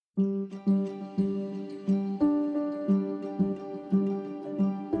From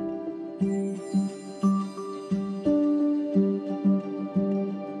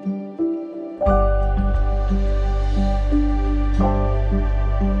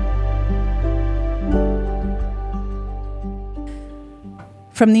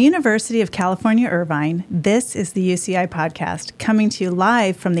the University of California, Irvine, this is the UCI Podcast, coming to you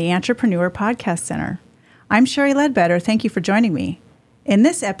live from the Entrepreneur Podcast Center. I'm Sheri Ledbetter. Thank you for joining me. In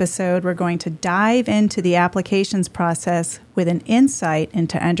this episode, we're going to dive into the applications process with an insight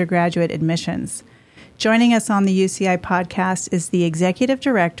into undergraduate admissions. Joining us on the UCI Podcast is the Executive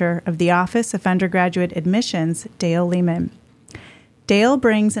Director of the Office of Undergraduate Admissions, Dale Leaman. Dale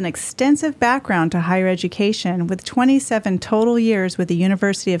brings an extensive background to higher education with 27 total years with the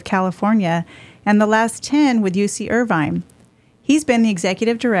University of California and the last 10 with UC Irvine. He's been the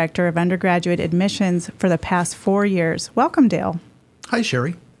Executive Director of Undergraduate Admissions for the past 4 years. Welcome, Dale. Hi,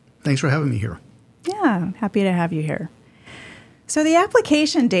 Sheri. Thanks for having me here. Yeah, happy to have you here. So the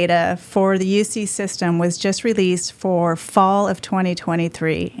application data for the UC system was just released for fall of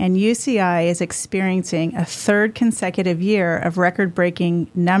 2023, and UCI is experiencing a third consecutive year of record-breaking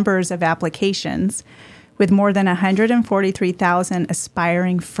numbers of applications, with more than 143,000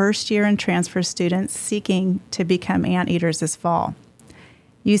 aspiring first-year and transfer students seeking to become anteaters this fall.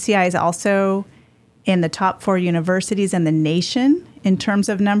 UCI is also in the top 4 universities in the nation in terms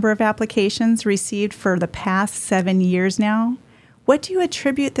of number of applications received for the past 7 years now. What do you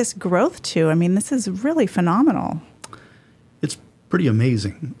attribute this growth to? I mean, this is really phenomenal. It's pretty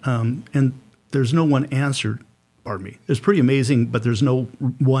amazing. And there's no one answer, It's pretty amazing, but there's no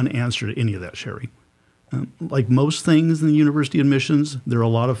one answer to any of that, Sheri. Like most things in the university admissions, there are a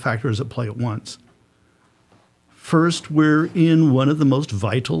lot of factors at play at once. First, we're in one of the most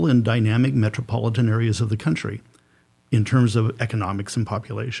vital and dynamic metropolitan areas of the country in terms of economics and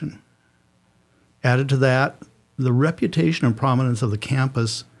population. Added to that, the reputation and prominence of the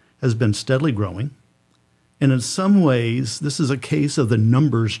campus has been steadily growing. And in some ways, this is a case of the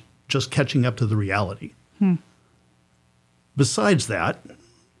numbers just catching up to the reality. Besides that,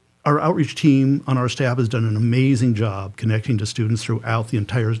 our outreach team on our staff has done an amazing job connecting to students throughout the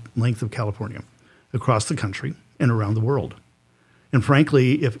entire length of California, across the country and around the world. And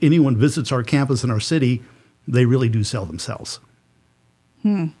frankly, if anyone visits our campus in our city, they really do sell themselves.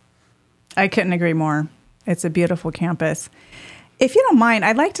 I couldn't agree more. It's a beautiful campus. If you don't mind,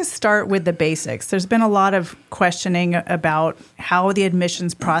 I'd like to start with the basics. There's been a lot of questioning about how the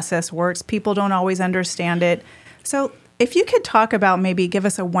admissions process works. People don't always understand it. So if you could talk about, maybe give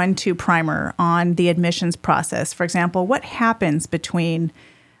us a 1-2 primer on the admissions process. For example, what happens between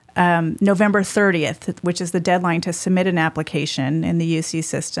November 30th, which is the deadline to submit an application in the UC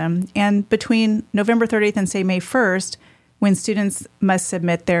system, and between November 30th and, say, May 1st, when students must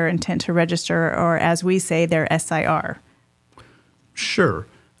submit their intent to register, or as we say, their SIR? Sure.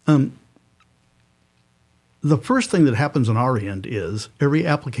 The first thing that happens on our end is every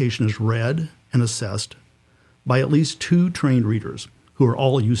application is read and assessed by at least 2 trained readers who are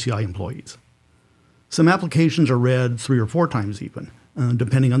all UCI employees. Some applications are read 3 or 4 times even,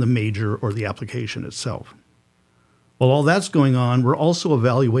 depending on the major or the application itself. While all that's going on, we're also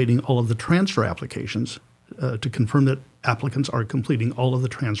evaluating all of the transfer applications to confirm that applicants are completing all of the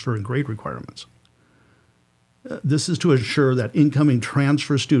transfer and grade requirements. This is to ensure that incoming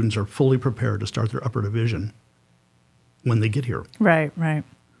transfer students are fully prepared to start their upper division when they get here. Right.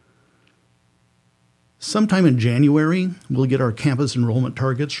 Sometime in January, we'll get our campus enrollment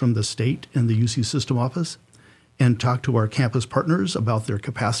targets from the state and the UC system office and talk to our campus partners about their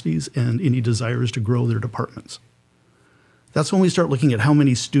capacities and any desires to grow their departments. That's when we start looking at how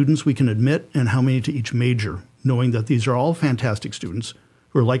many students we can admit and how many to each major, knowing that these are all fantastic students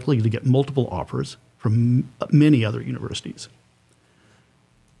who are likely to get multiple offers from many other universities.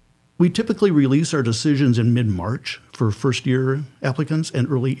 We typically release our decisions in mid-March for first-year applicants and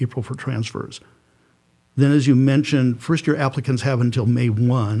early April for transfers. Then, as you mentioned, first-year applicants have until May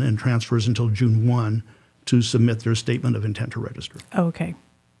 1 and transfers until June 1 to submit their statement of intent to register. Okay.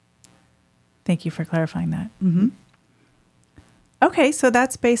 Thank you for clarifying that. Okay, so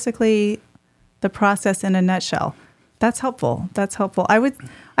that's basically the process in a nutshell. That's helpful. I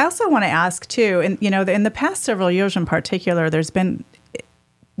also want to ask too, and in the past several years in particular, there's been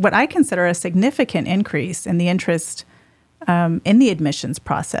what I consider a significant increase in the interest in the admissions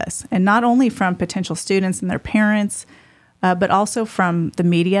process, and not only from potential students and their parents, but also from the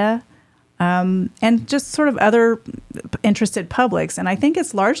media and just sort of other interested publics. And I think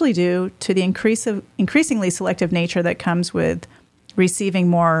it's largely due to the increasingly selective nature that comes with receiving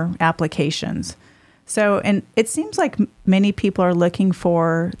more applications. So, and it seems like many people are looking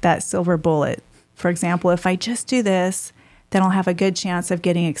for that silver bullet. For example, if I just do this, then I'll have a good chance of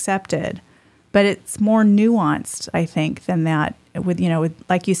getting accepted. But it's more nuanced, I think, than that. With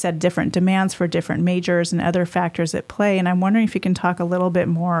like you said, different demands for different majors and other factors at play. And I'm wondering if you can talk a little bit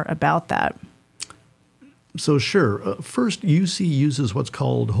more about that. So sure. First, UC uses what's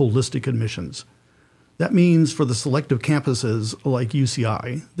called holistic admissions. That means for the selective campuses like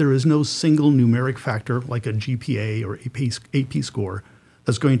UCI, there is no single numeric factor like a GPA or AP score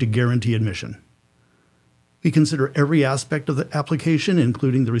that's going to guarantee admission. We consider every aspect of the application,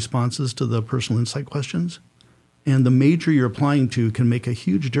 including the responses to the personal insight questions. And the major you're applying to can make a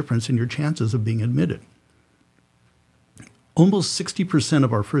huge difference in your chances of being admitted. Almost 60%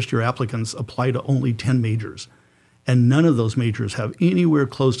 of our first-year applicants apply to only 10 majors, and none of those majors have anywhere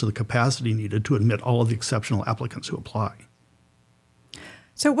close to the capacity needed to admit all of the exceptional applicants who apply.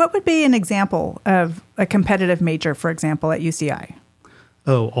 So what would be an example of a competitive major, for example, at UCI?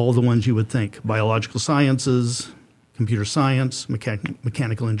 Oh, all the ones you would think. Biological sciences, computer science,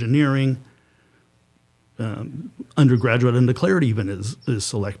 mechanical engineering, undergraduate undeclared even is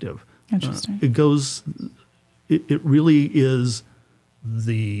selective. Interesting. It really is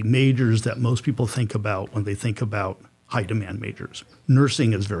the majors that most people think about when they think about high demand majors.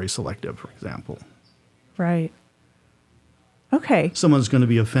 Nursing is very selective, for example. Right. Okay. Someone's going to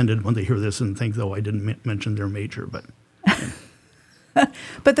be offended when they hear this and think, though, I didn't mention their major, but...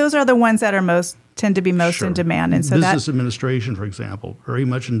 But those are the ones that are tend to be most Sure. in demand. And so business administration, for example, very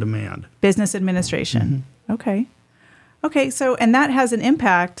much in demand. Business administration. Mm-hmm. Okay. So, and that has an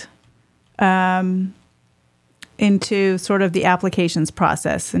impact into sort of the applications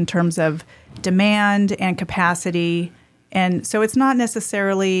process in terms of demand and capacity. And so it's not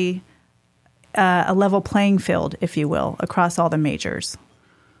necessarily a level playing field, if you will, across all the majors.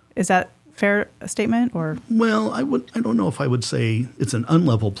 Is that fair statement, or? Well, I don't know if I would say it's an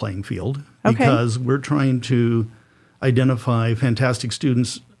unlevel playing field, Okay. because we're trying to identify fantastic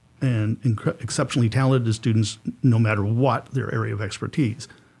students and exceptionally talented students no matter what their area of expertise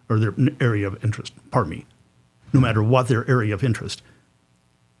or their area of interest. No matter what their area of interest.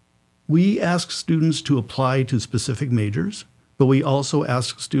 We ask students to apply to specific majors, but we also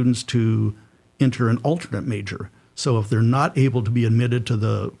ask students to enter an alternate major. So if they're not able to be admitted to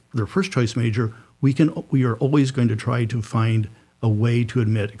their first choice major, we are always going to try to find a way to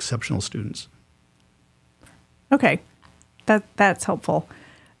admit exceptional students. Okay, that's helpful.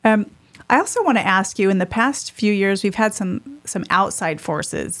 I also want to ask you, in the past few years, we've had some outside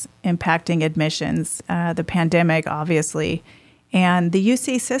forces impacting admissions, the pandemic, obviously, and the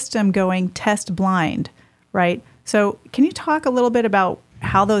UC system going test blind, right? So can you talk a little bit about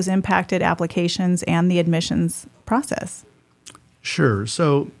how those impacted applications and the admissions process? Sure.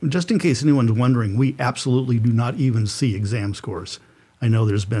 So just in case anyone's wondering, we absolutely do not even see exam scores. I know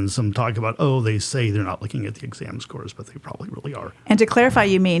there's been some talk about, they say they're not looking at the exam scores, but they probably really are. And to clarify,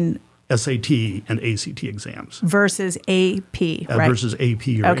 you mean SAT and ACT exams. Versus AP, right? Versus AP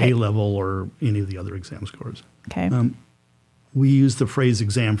or Okay. A-level or any of the other exam scores. Okay. We use the phrase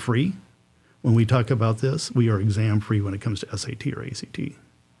exam-free. When we talk about this, we are exam-free when it comes to SAT or ACT.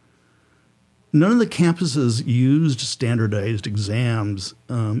 None of the campuses used standardized exams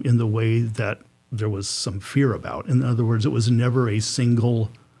in the way that there was some fear about. In other words, it was never a single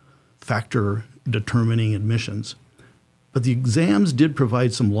factor determining admissions. But the exams did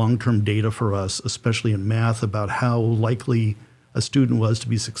provide some long-term data for us, especially in math, about how likely a student was to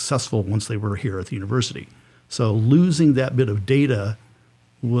be successful once they were here at the university. So losing that bit of data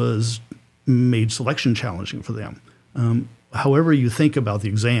made selection challenging for them. However you think about the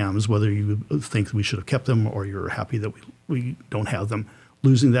exams, whether you think we should have kept them or you're happy that we don't have them,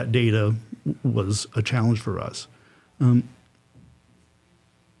 losing that data was a challenge for us.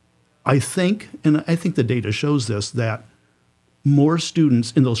 I think the data shows this, that more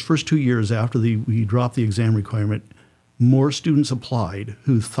students in those first 2 years after we dropped the exam requirement, more students applied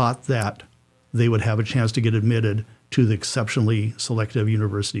who thought that they would have a chance to get admitted to the exceptionally selective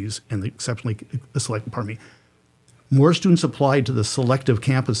universities and the exceptionally more students applied to the selective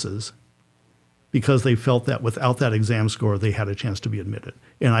campuses because they felt that without that exam score, they had a chance to be admitted.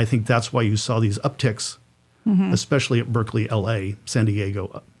 And I think that's why you saw these upticks, especially at Berkeley, LA, San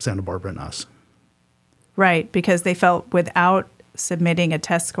Diego, Santa Barbara, and us. Right, because they felt without submitting a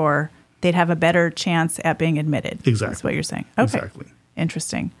test score, they'd have a better chance at being admitted. Exactly. That's what you're saying. Okay. Exactly.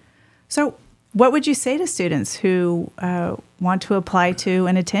 Interesting. So what would you say to students who want to apply to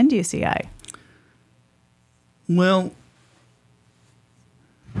and attend UCI? Well,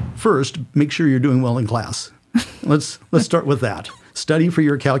 first, make sure you're doing well in class. Let's start with that. study for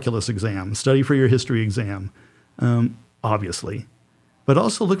your calculus exam, study for your history exam, obviously. But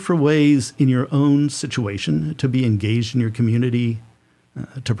also look for ways in your own situation to be engaged in your community,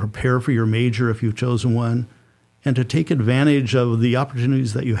 to prepare for your major if you've chosen one, and to take advantage of the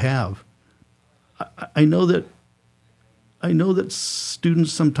opportunities that you have. I know that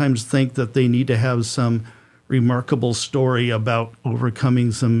students sometimes think that they need to have some remarkable story about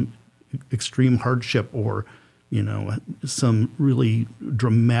overcoming some extreme hardship or, some really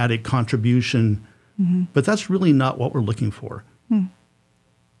dramatic contribution. Mm-hmm. But that's really not what we're looking for. Mm.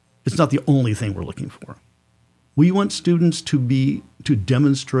 It's not the only thing we're looking for. We want students to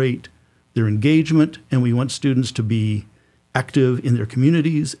demonstrate their engagement, and we want students to be active in their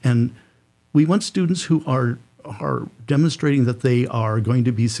communities, and we want students who are demonstrating that they are going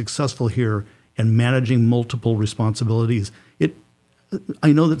to be successful here and managing multiple responsibilities.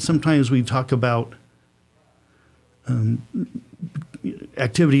 I know that sometimes we talk about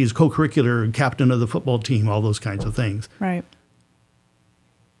activities, co-curricular, captain of the football team, all those kinds of things. Right.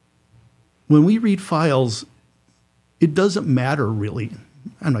 When we read files, it doesn't matter really.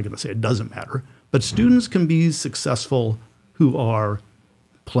 I'm not going to say it doesn't matter, but students can be successful who are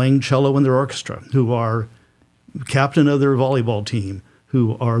playing cello in their orchestra, who are captain of their volleyball team,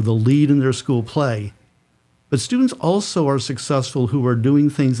 who are the lead in their school play. But students also are successful who are doing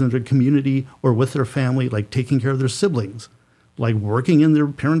things in their community or with their family, like taking care of their siblings, like working in their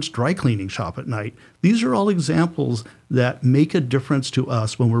parents' dry cleaning shop at night. These are all examples that make a difference to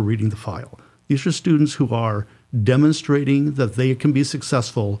us when we're reading the file. These are students who are demonstrating that they can be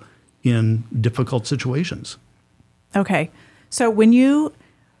successful in difficult situations. Okay. So when you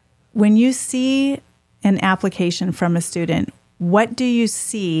see an application from a student, what do you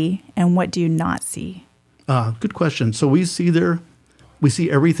see and what do you not see? Good question. So we see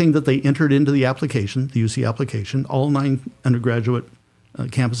everything that they entered into the application, the UC application. All 9 undergraduate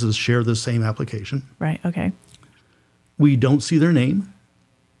campuses share the same application. Right. Okay. We don't see their name.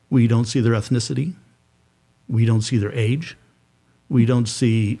 We don't see their ethnicity. We don't see their age. We don't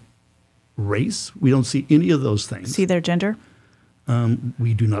see race. We don't see any of those things. See their gender?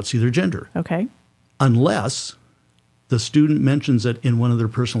 We do not see their gender. Okay. Unless the student mentions it in one of their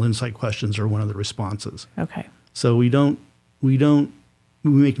personal insight questions or one of the responses. Okay. So we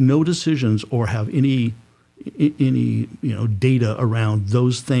make no decisions or have any data around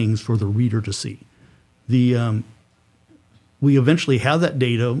those things for the reader to see. We eventually have that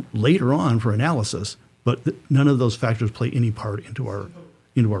data later on for analysis, but none of those factors play any part into our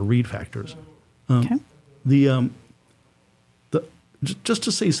read factors. Okay. Just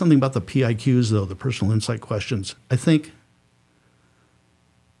to say something about the PIQs, though, the personal insight questions, I think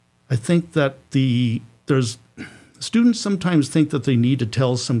that there's students sometimes think that they need to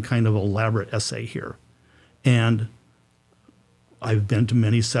tell some kind of elaborate essay here. And I've been to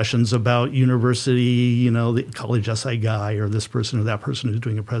many sessions about university, the college essay guy or this person or that person who's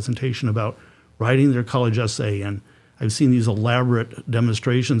doing a presentation about writing their college essay. And I've seen these elaborate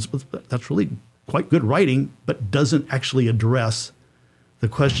demonstrations. That's really quite good writing, but doesn't actually address the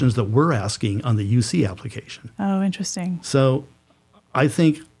questions that we're asking on the UC application. Oh, interesting. So I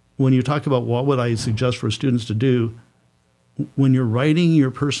think when you talk about what would I suggest for students to do, when you're writing your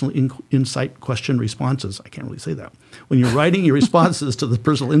personal insight question responses, I can't really say that. When you're writing your responses to the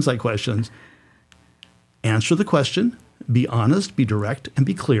personal insight questions, answer the question, be honest, be direct, and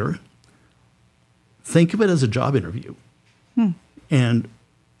be clear. Think of it as a job interview. And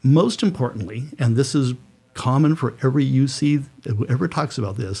most importantly, and this is common for every UC that ever talks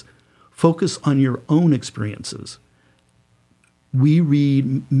about this, focus on your own experiences. We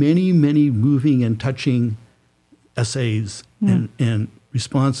read many, many moving and touching essays and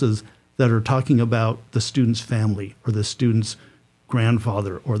responses that are talking about the student's family or the student's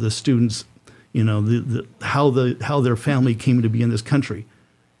grandfather or the student's, how their family came to be in this country.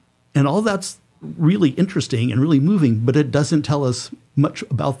 And all that's really interesting and really moving, but it doesn't tell us much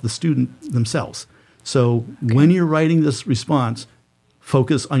about the student themselves. So when you're writing this response,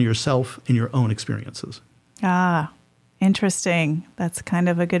 focus on yourself and your own experiences. Ah, interesting. That's kind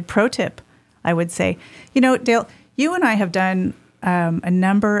of a good pro tip, I would say. Dale, you and I have done a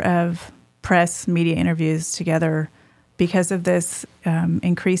number of press media interviews together because of this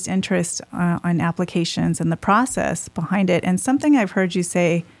increased interest on applications and the process behind it. And something I've heard you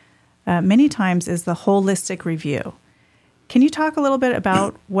say many times is the holistic review. Can you talk a little bit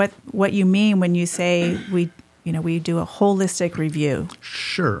about what you mean when you say we do a holistic review?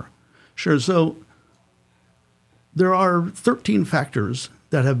 Sure. So there are 13 factors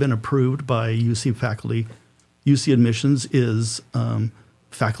that have been approved by UC faculty. UC Admissions is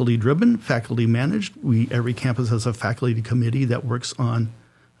faculty-driven, faculty-managed. Every campus has a faculty committee that works on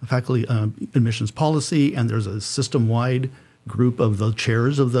faculty admissions policy, and there's a system-wide group of the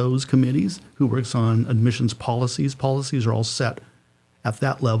chairs of those committees who works on admissions policies. Policies are all set at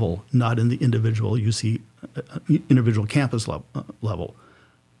that level, not in the individual individual campus level.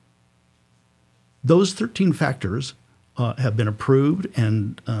 Those 13 factors have been approved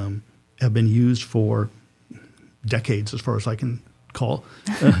and have been used for decades, as far as I can call.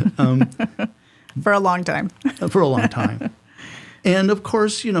 For a long time. For a long time. And of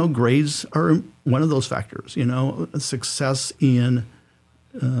course, grades are one of those factors. Success in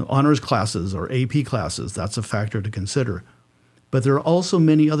honors classes or AP classes, that's a factor to consider. But there are also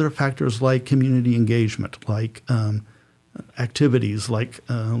many other factors like community engagement, like activities, like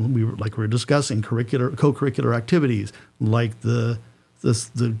we were discussing, co-curricular activities, like the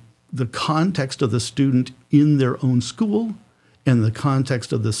context of the student in their own school and the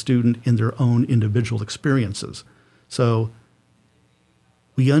context of the student in their own individual experiences. So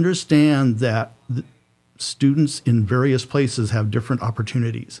we understand that students in various places have different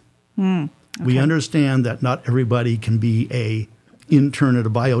opportunities. Okay. We understand that not everybody can be an intern at a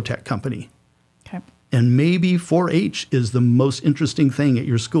biotech company. Okay. And maybe 4-H is the most interesting thing at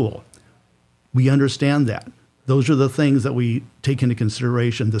your school. We understand that. Those are the things that we take into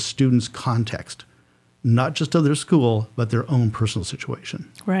consideration, the student's context, not just of their school, but their own personal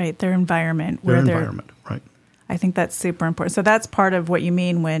situation. Right, their environment. Right. I think that's super important. So that's part of what you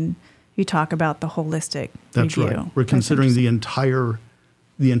mean when you talk about the holistic review. Right. We're considering the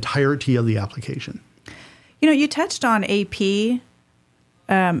entirety of the application. You touched on AP,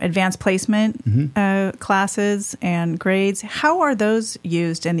 advanced placement classes and grades. How are those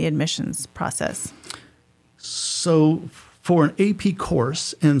used in the admissions process? So for an AP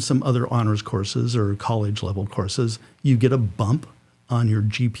course and some other honors courses or college-level courses, you get a bump on your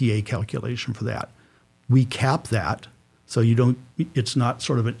GPA calculation for that. We cap that, so it's not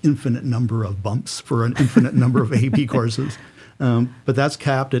sort of an infinite number of bumps for an infinite number of AP courses. But that's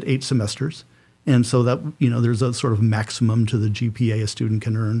capped at 8 semesters. And so that, there's a sort of maximum to the GPA a student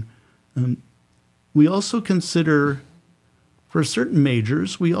can earn. We also consider, for certain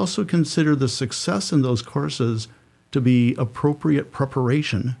majors, the success in those courses to be appropriate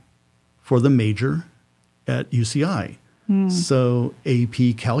preparation for the major at UCI. So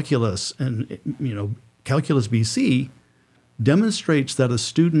AP Calculus and, Calculus BC demonstrates that a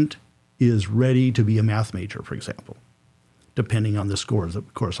student is ready to be a math major, for example, depending on the scores,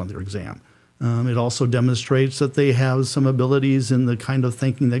 of course, on their exam. It also demonstrates that they have some abilities in the kind of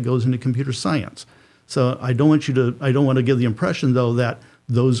thinking that goes into computer science. So I don't want to give the impression, though, that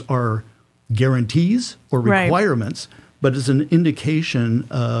those are guarantees or requirements, but it's an indication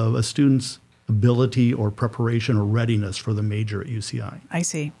of a student's ability or preparation or readiness for the major at UCI. I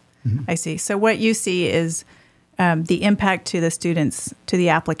see. I see. So what you see is the impact to the students, to the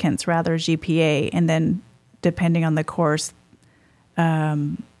applicants, rather, GPA, and then depending on the course, a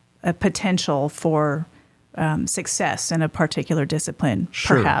potential for success in a particular discipline,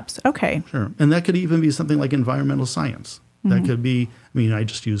 perhaps. Okay. Sure. And that could even be something like environmental science. That could be, I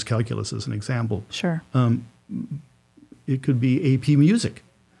just use calculus as an example. Sure. It could be AP music,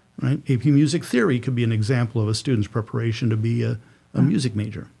 right? AP music theory could be an example of a student's preparation to be a music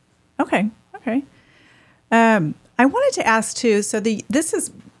major. Okay. I wanted to ask, too, so this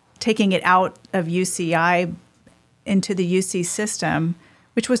is taking it out of UCI into the UC system,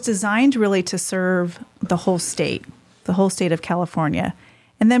 which was designed really to serve the whole state of California,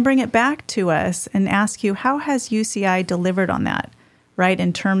 and then bring it back to us and ask you, how has UCI delivered on that, right,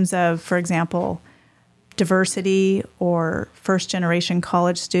 in terms of, for example, diversity or first-generation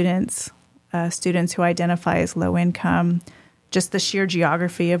college students, students who identify as low income, just the sheer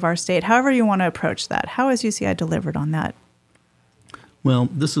geography of our state, however you want to approach that. How has UCI delivered on that? Well,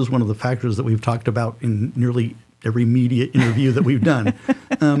 this is one of the factors that we've talked about in nearly every media interview that we've done.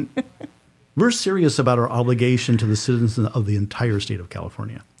 We're serious about our obligation to the citizens of the entire state of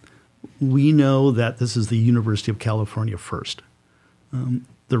California. We know that this is the University of California first.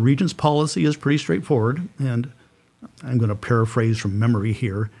 The Regent's policy is pretty straightforward, and I'm going to paraphrase from memory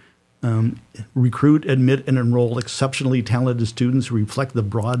here. Recruit, admit, and enroll exceptionally talented students who reflect the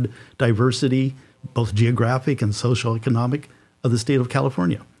broad diversity, both geographic and socioeconomic, of the state of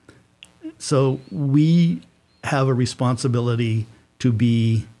California. So we have a responsibility to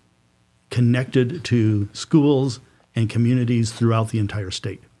be connected to schools and communities throughout the entire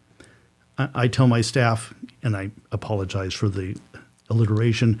state. I tell my staff, and I apologize for the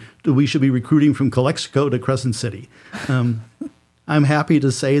alliteration, that we should be recruiting from Calexico to Crescent City. I'm happy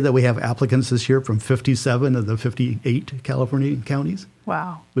to say that we have applicants this year from 57 of the 58 California counties.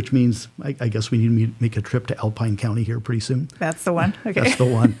 Wow. Which means I guess we need to make a trip to Alpine County here pretty soon. That's the one? Okay. That's the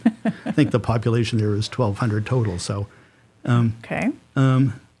one. I think the population there is 1,200 total. So, okay.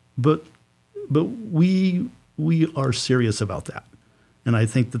 But we are serious about that. And I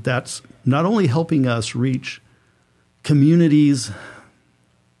think that that's not only helping us reach communities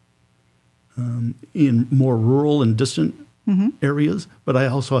in more rural and distant areas, but I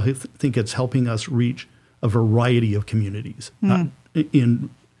also think it's helping us reach a variety of communities in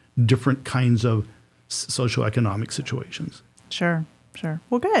different kinds of socioeconomic situations. Sure.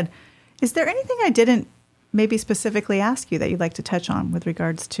 Well, good. Is there anything I didn't maybe specifically ask you that you'd like to touch on with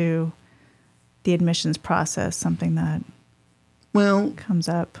regards to the admissions process, something that comes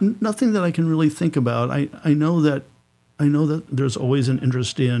up? Nothing that I can really think about. I know that there's always an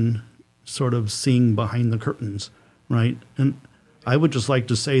interest in sort of seeing behind the curtains, right? And I would just like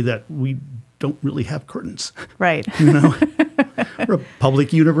to say that we don't really have curtains. Right. We're a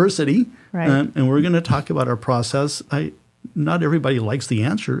public university, right. And we're going to talk about our process. Not everybody likes the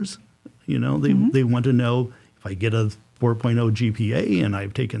answers. They want to know, if I get a 4.0 GPA and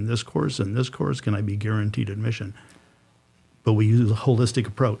I've taken this course and this course, can I be guaranteed admission? But we use a holistic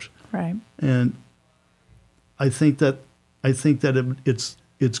approach. Right. And I think that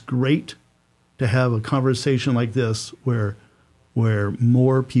it's great to have a conversation like this where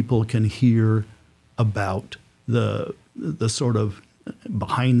more people can hear about the sort of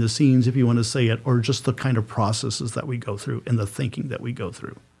behind the scenes, if you want to say it, or just the kind of processes that we go through and the thinking that we go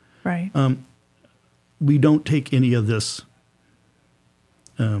through. Right. We don't take any of this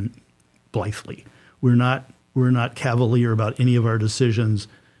blithely. We're not cavalier about any of our decisions.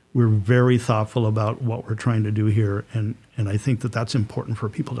 We're very thoughtful about what we're trying to do here, and I think that that's important for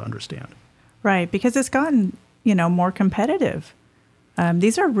people to understand. Right, because it's gotten, more competitive.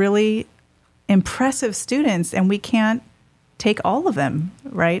 These are really impressive students, and we can't take all of them,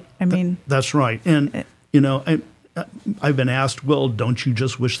 right? I mean, that's right. And I've been asked, well, don't you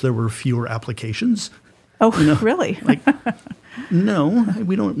just wish there were fewer applications? Oh, really? No,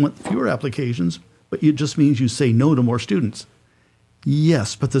 we don't want fewer applications, but it just means you say no to more students.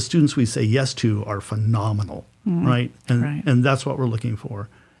 Yes, but the students we say yes to are phenomenal, right? And that's what we're looking for.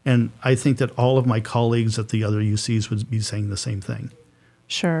 And I think that all of my colleagues at the other UCs would be saying the same thing.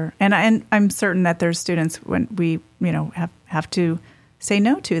 Sure. And I'm certain that there's students when we, have to say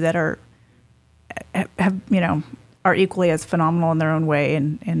no to that are equally as phenomenal in their own way.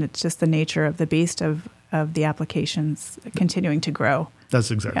 And it's just the nature of the beast of the applications continuing to grow.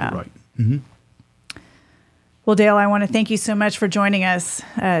 That's exactly right. Mm-hmm. Well, Dale, I want to thank you so much for joining us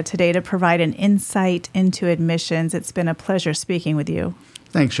today to provide an insight into admissions. It's been a pleasure speaking with you.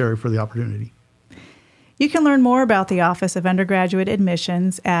 Thanks, Sheri, for the opportunity. You can learn more about the Office of Undergraduate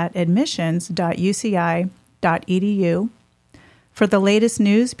Admissions at admissions.uci.edu. For the latest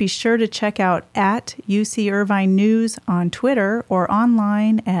news, be sure to check out at UC Irvine News on Twitter or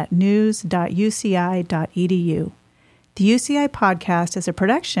online at news.uci.edu. The UCI Podcast is a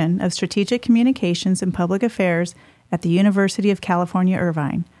production of Strategic Communications and Public Affairs at the University of California,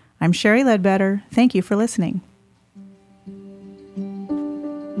 Irvine. I'm Sheri Ledbetter. Thank you for listening.